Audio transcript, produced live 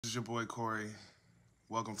This is your boy Corey.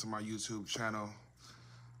 Welcome to my YouTube channel,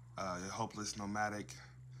 The Hopeless Nomadic.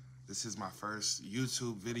 This is my first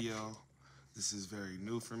YouTube video. This is very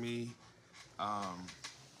new for me.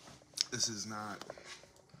 This is not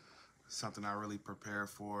something I really prepare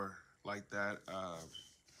for like that.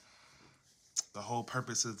 The whole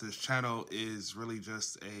purpose of this channel is really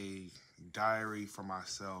just a diary for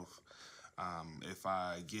myself. If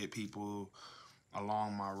I get people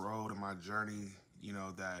along my road and my journey,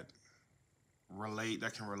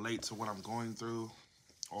 that can relate to what I'm going through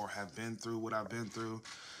or have been through what I've been through,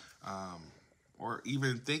 or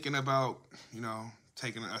even thinking about,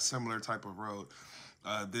 taking a similar type of road.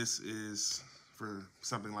 This is for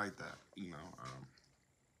something like that,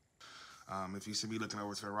 If you see me looking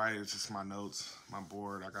over to the right, it's just my notes, my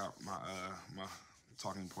board. I got my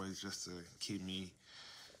talking points just to keep me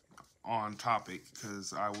on topic,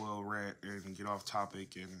 because I will rant and get off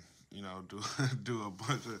topic and do do a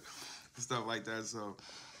bunch of stuff like that. So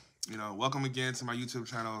welcome again to my YouTube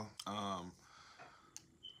channel.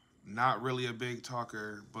 Not really a big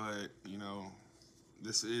talker, but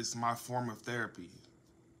this is my form of therapy.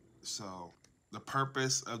 So the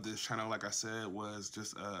purpose of this channel, like I said, was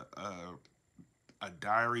just a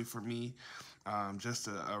diary for me, just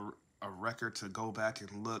a record to go back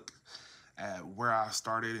and look at where I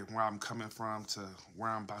started and where I'm coming from to where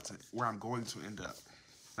I'm going to end up.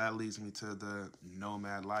 That leads me to the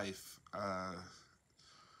nomad life. I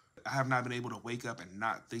have not been able to wake up and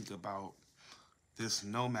not think about this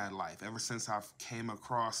nomad life ever since I came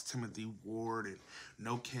across Timothy Ward and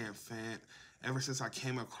No Camp Fant. Ever since I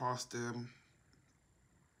came across them,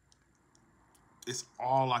 it's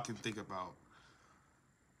all I can think about.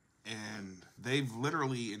 And they've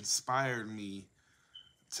literally inspired me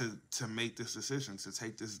to make this decision, to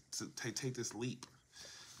take this leap,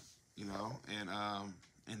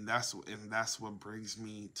 and that's what brings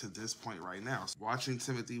me to this point right now. Watching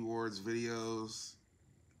Timothy Ward's videos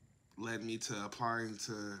led me to applying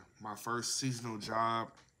to my first seasonal job.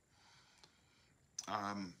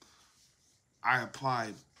 I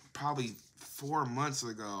applied probably 4 months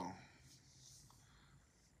ago,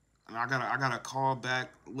 and I got a call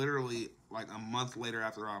back literally like a month later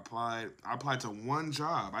after I applied. I applied to one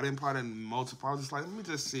job. I didn't apply to multiple. I was just like, let me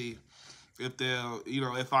just see if they'll,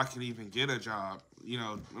 if I can even get a job.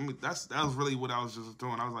 That was really what I was just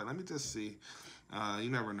doing. I was like, let me just see. You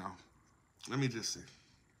never know. Let me just see.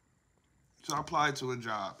 So I applied to a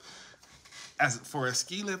job for a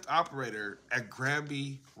ski lift operator at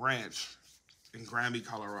Granby Ranch in Granby,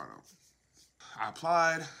 Colorado. I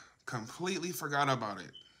applied, completely forgot about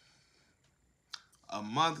it. A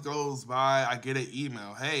month goes by, I get an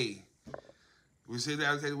email. Hey, we see that,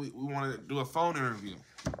 okay, we want to do a phone interview.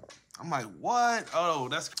 I'm like, what? Oh,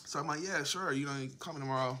 so I'm like, yeah, sure. You can call me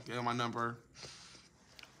tomorrow. Gave them my number.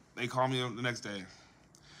 They called me the next day.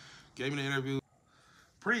 Gave me the interview.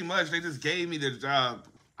 Pretty much, they just gave me the job.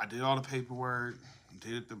 I did all the paperwork,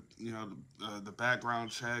 did the background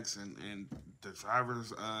checks and the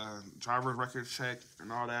driver's record check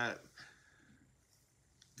and all that.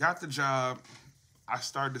 Got the job. I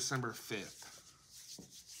started December 5th.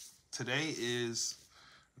 Today is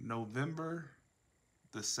November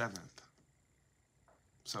the 7th.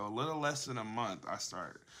 So a little less than a month I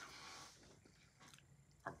started.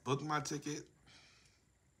 I booked my ticket.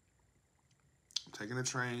 I'm taking a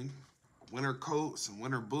train. Winter coats and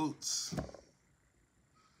winter boots.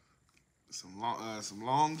 Some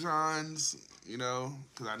long johns,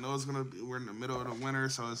 because I know we're in the middle of the winter,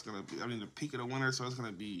 so it's gonna be, the peak of the winter, so it's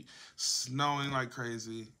gonna be snowing like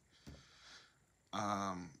crazy.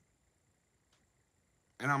 And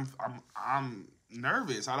I'm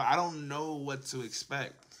nervous. I don't know what to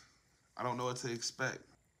expect. I don't know what to expect.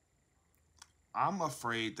 I'm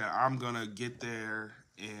afraid that I'm gonna get there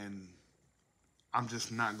and I'm just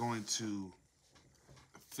not going to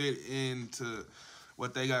fit into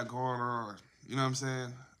what they got going on. You know what I'm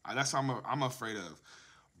saying? That's what I'm afraid of.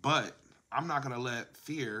 But I'm not gonna let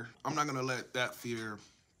that fear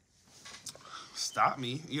stop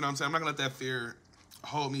me. You know what I'm saying? I'm not gonna let that fear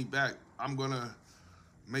hold me back. I'm gonna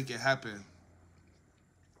make it happen.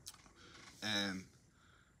 And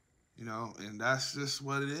and that's just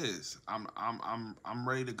what it is. I'm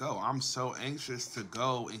ready to go. I'm so anxious to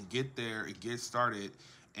go and get there and get started,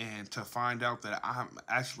 and to find out that I'm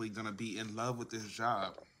actually gonna be in love with this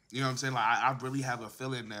job. You know what I'm saying? Like I really have a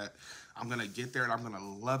feeling that I'm gonna get there and I'm gonna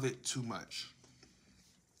love it too much.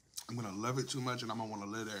 I'm gonna love it too much, and I'm gonna want to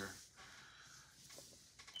live there.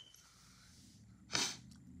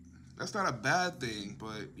 That's not a bad thing,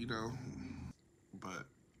 but but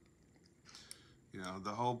the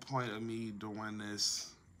whole point of me doing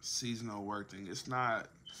this seasonal work thing, it's not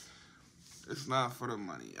It's not for the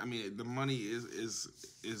money. I mean, the money is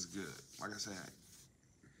good. Like I said,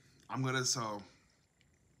 I'm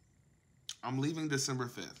leaving December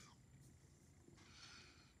 5th.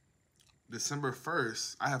 December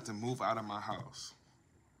 1st, I have to move out of my house.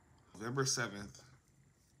 November 7th,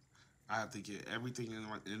 I have to get everything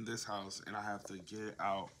in this house, and I have to get it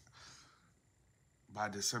out by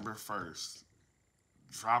December 1st.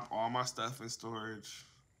 Drop all my stuff in storage,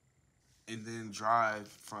 and then drive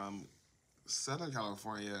from Southern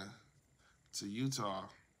California to Utah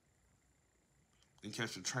and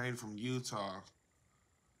catch a train from Utah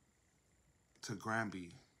to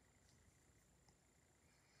Granby.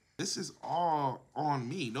 This is all on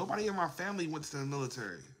me. Nobody in my family went to the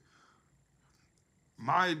military.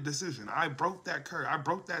 My decision. I broke that curve. I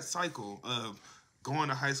broke that cycle of going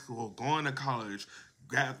to high school, going to college,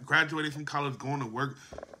 graduating from college, going to work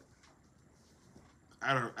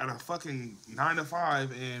at a fucking 9 to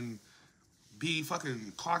 5 and be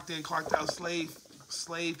fucking clocked in, clocked out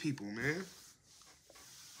slave people, man.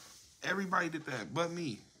 Everybody did that but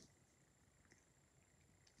me.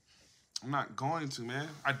 I'm not going to, man.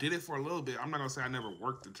 I did it for a little bit. I'm not going to say I never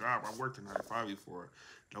worked the job. I worked in 9 to 5 before.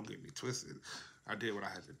 Don't get me twisted. I did what I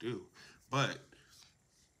had to do. But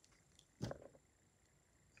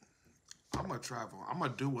I'm going to travel. I'm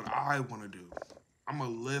going to do what I want to do. I'm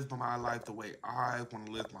going to live my life the way I want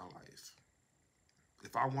to live my life.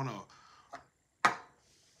 If I want to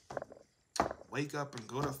wake up and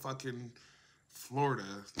go to fucking Florida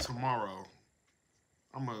tomorrow,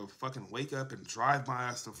 I'm going to fucking wake up and drive my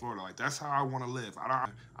ass to Florida. Like, that's how I want to live.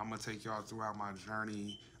 I'm going to take y'all throughout my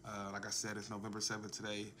journey. Like I said, it's November 7th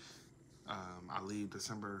today. I leave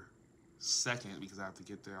December 2nd because I have to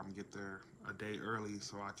get there. I'm going to get there a day early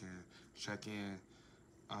so I can check in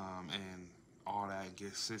and all that, and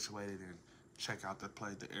get situated and check out the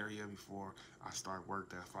area before I start work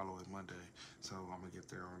that following Monday. So I'm going to get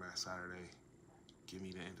there on that Saturday. Give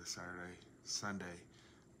me the end of Saturday, Sunday.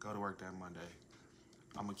 Go to work that Monday.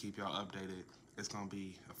 I'm going to keep y'all updated. It's going to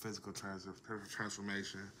be a physical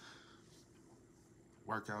transformation,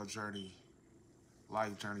 workout journey,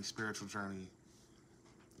 life journey, spiritual journey,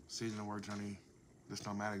 seasonal work journey, this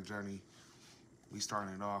nomadic journey. We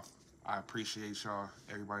starting it off. I appreciate y'all,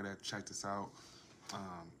 everybody that checked us out.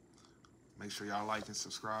 Make sure y'all like and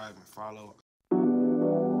subscribe and follow.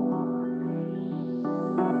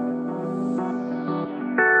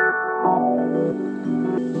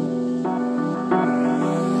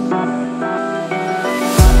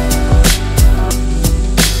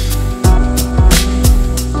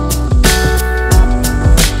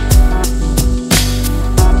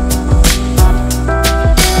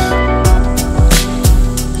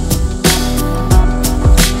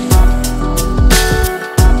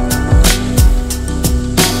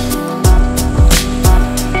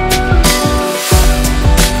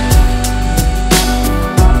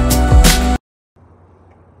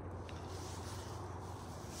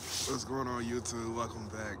 What's going on, YouTube? Welcome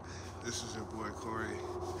back. This is your boy Corey,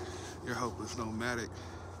 your hopeless nomadic,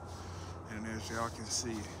 and as y'all can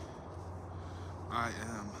see, I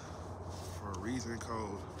am freezing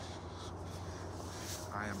cold.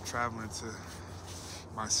 I am traveling to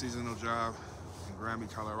my seasonal job in Granby,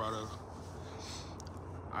 Colorado.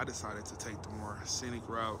 I decided to take the more scenic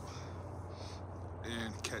route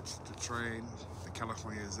and catch the train, the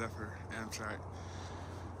California Zephyr Amtrak.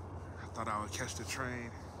 I thought I would catch the train.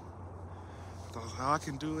 I thought, I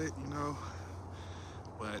can do it, you know,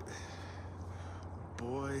 but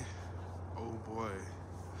boy, oh boy,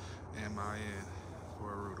 am I in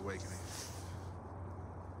for a rude awakening.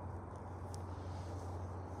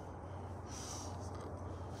 So,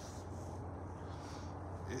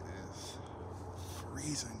 it is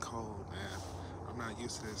freezing cold, man. I'm not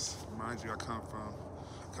used to this. Mind you,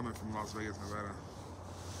 coming from Las Vegas, Nevada.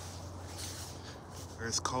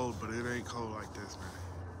 It's cold, but it ain't cold like this, man.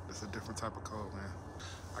 It's a different type of cold, man.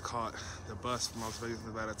 I caught the bus from Las Vegas,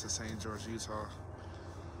 Nevada to St. George, Utah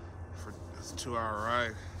for a 2-hour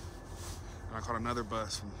ride. And I caught another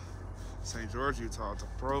bus from St. George, Utah to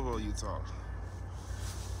Provo, Utah.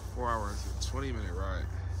 4 hours and 20-minute ride.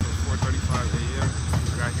 4:35 a.m.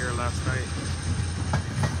 I got here last night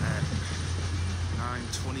at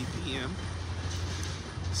 9:20 p.m.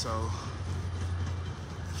 So,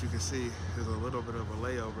 as you can see, there's a little bit of a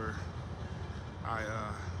layover.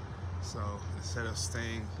 So instead of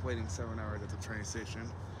waiting 7 hours at the train station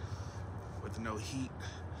with no heat,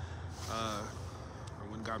 I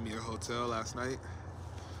went and got me a hotel last night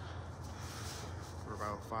for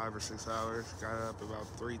about 5 or 6 hours. Got up about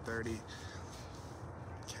 3:30.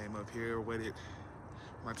 Came up here, waited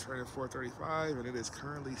my train at 4:35, and it is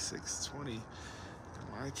currently 6:20.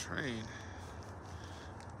 And my train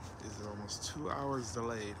is almost 2 hours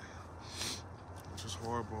delayed, which is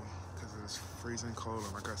horrible because it's freezing cold,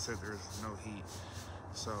 and like I said, there's no heat.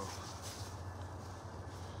 So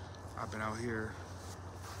I've been out here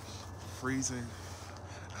freezing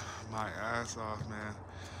my ass off, man.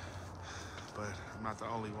 But I'm not the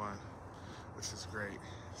only one, which is great.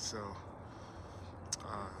 So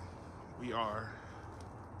we are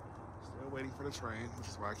still waiting for the train, which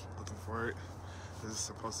is why I keep looking for it. This is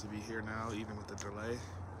supposed to be here now, even with the delay,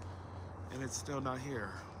 and it's still not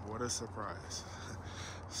here. What a surprise.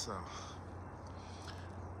 So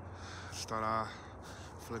just thought I'd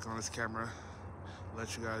flick on this camera,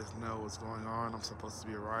 let you guys know what's going on. I'm supposed to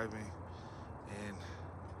be arriving in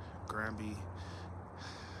Granby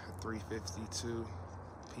at 3:52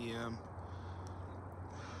 p.m.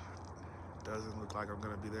 Doesn't look like I'm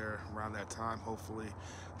gonna be there around that time. Hopefully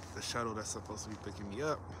the shuttle that's supposed to be picking me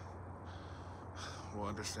up will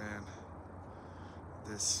understand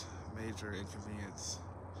this major inconvenience,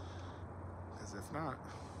 because if not,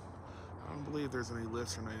 I don't believe there's any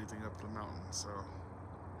lifts or anything up the mountain. So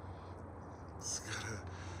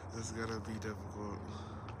it's gonna be difficult.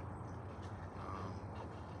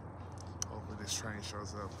 Hopefully this train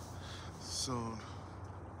shows up soon.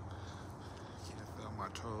 Can't feel my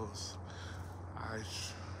toes.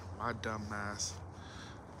 My dumb ass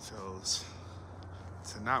chose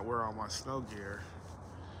to not wear all my snow gear,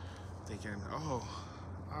 thinking, oh,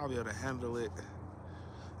 I'll be able to handle it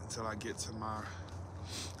until I get to my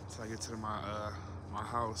my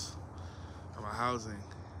house or my housing.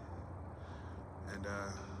 And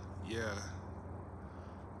yeah,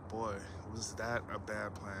 boy, was that a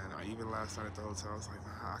bad plan. Even last night at the hotel, I was like,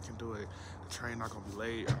 nah, I can do it. The train not gonna be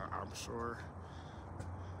late, I'm sure.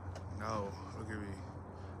 No, look at me.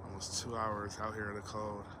 Almost 2 hours out here in the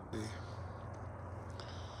cold.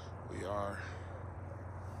 We are,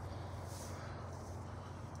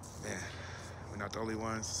 man, we're not the only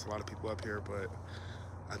ones. There's a lot of people up here, but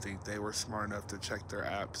I think they were smart enough to check their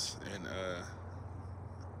apps and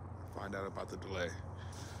find out about the delay.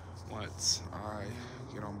 Once I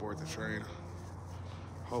get on board the train,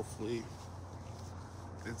 hopefully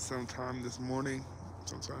it's sometime this morning,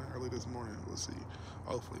 sometime early this morning, we'll see.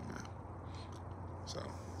 Hopefully, man. So,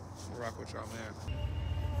 we'll rock with y'all, man.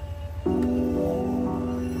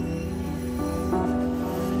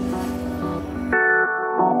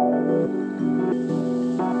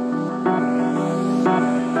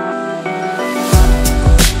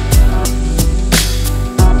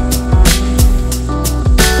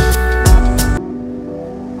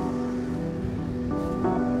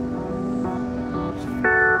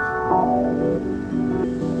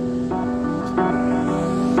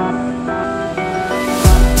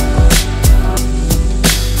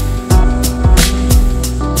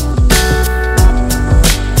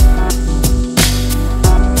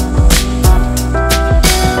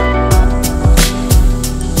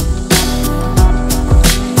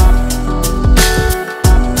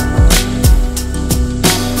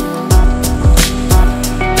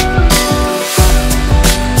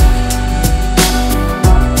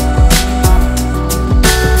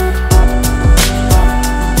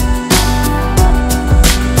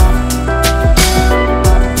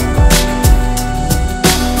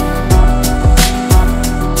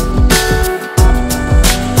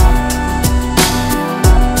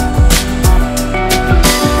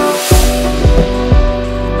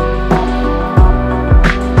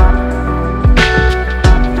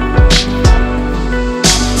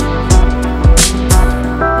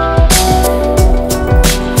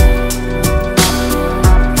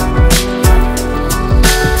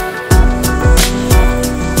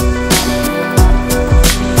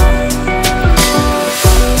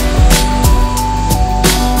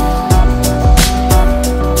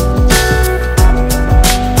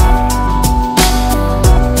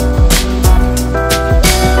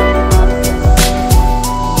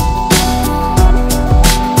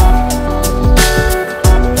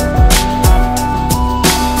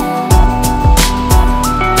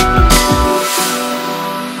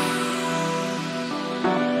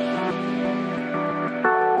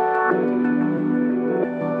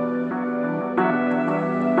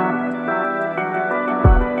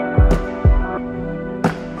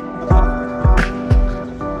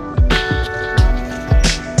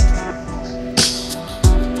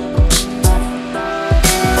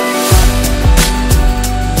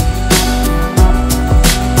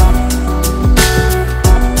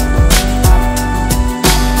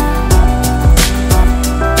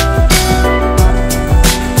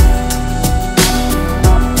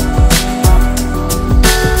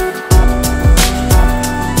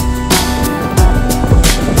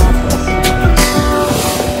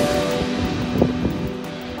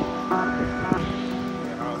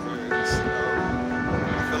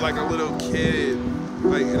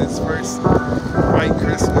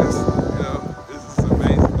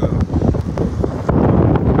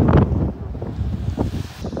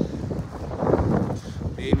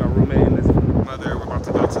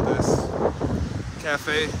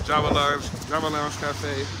 Cafe, Java Lounge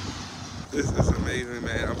Cafe. This is amazing,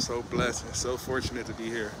 man. I'm so blessed and so fortunate to be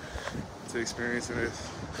here to experiencing this.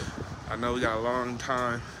 I know we got a long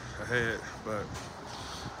time ahead, but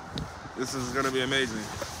this is gonna be amazing.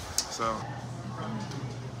 So,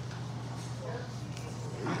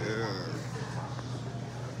 yeah.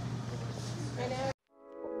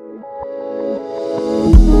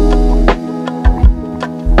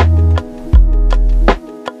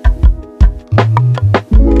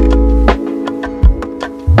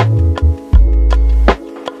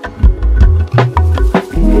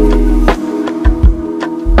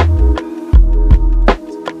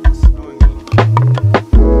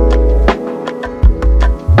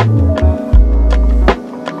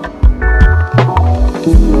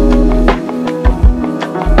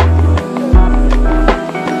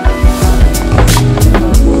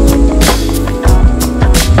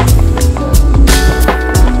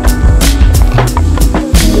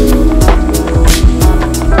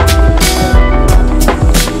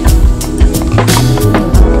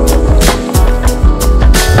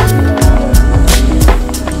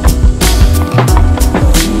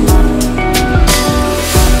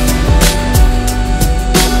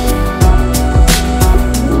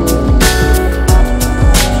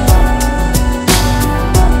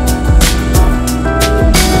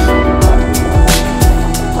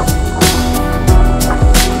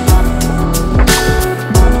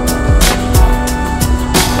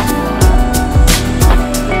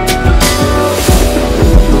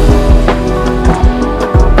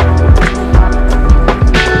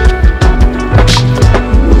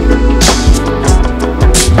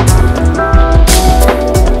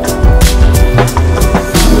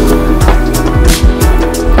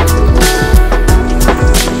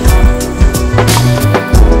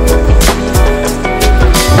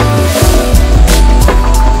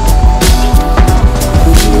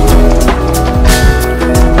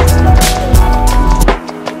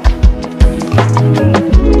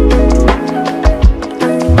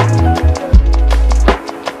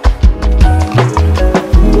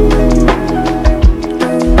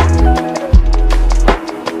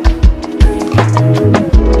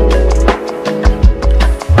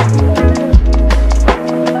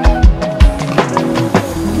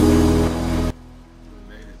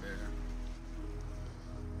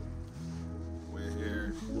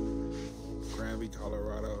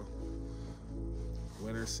 Colorado,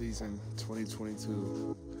 winter season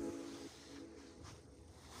 2022.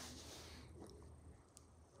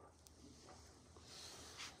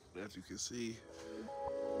 As you can see,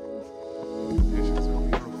 the conditions are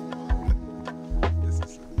beautiful. This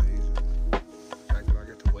is amazing. The fact that I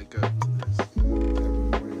get to wake up to this every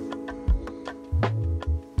morning.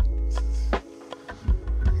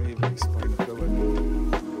 I can't even explain the feeling.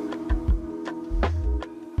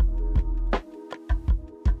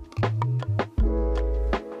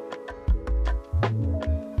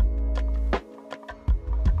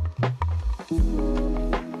 Thank you.